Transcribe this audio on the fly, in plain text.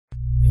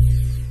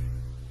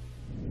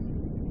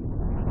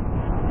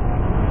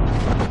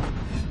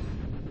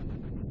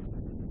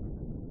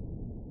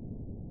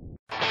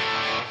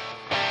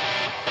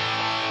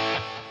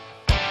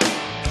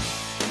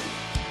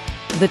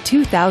the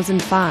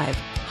 2005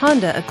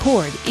 Honda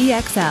Accord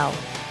EXL.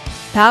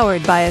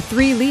 Powered by a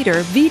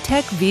 3-liter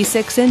VTEC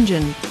V6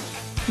 engine.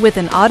 With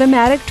an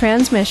automatic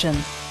transmission,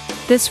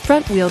 this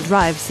front-wheel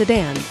drive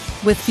sedan,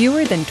 with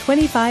fewer than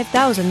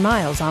 25,000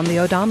 miles on the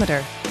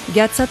odometer,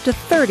 gets up to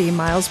 30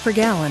 miles per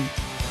gallon.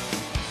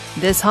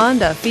 This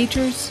Honda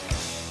features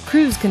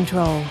cruise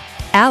control,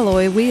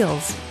 alloy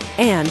wheels,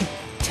 and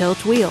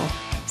tilt wheel.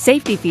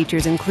 Safety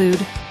features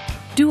include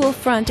dual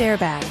front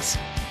airbags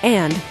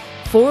and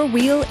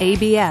 4-wheel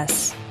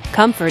ABS.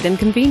 Comfort and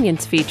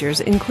convenience features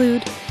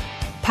include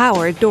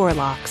power door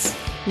locks,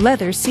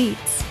 leather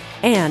seats,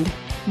 and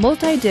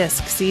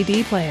multi-disc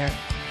CD player.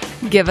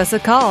 Give us a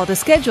call to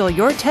schedule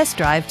your test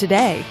drive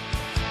today.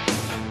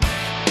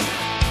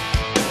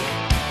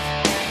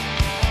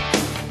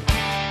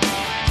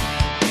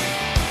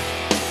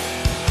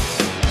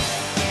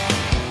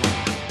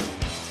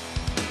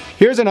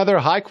 Here's another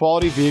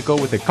high-quality vehicle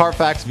with a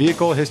Carfax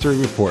Vehicle History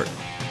Report.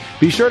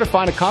 Be sure to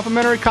find a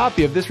complimentary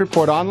copy of this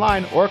report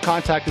online or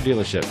contact the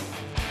dealership.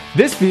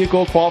 This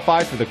vehicle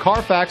qualifies for the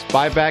Carfax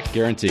Buyback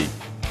Guarantee.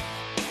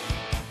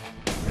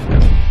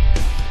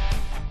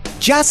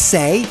 Just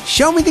say,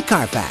 "Show me the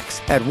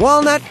Carfax" at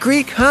Walnut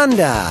Creek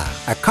Honda,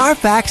 a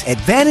Carfax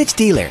Advantage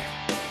dealer.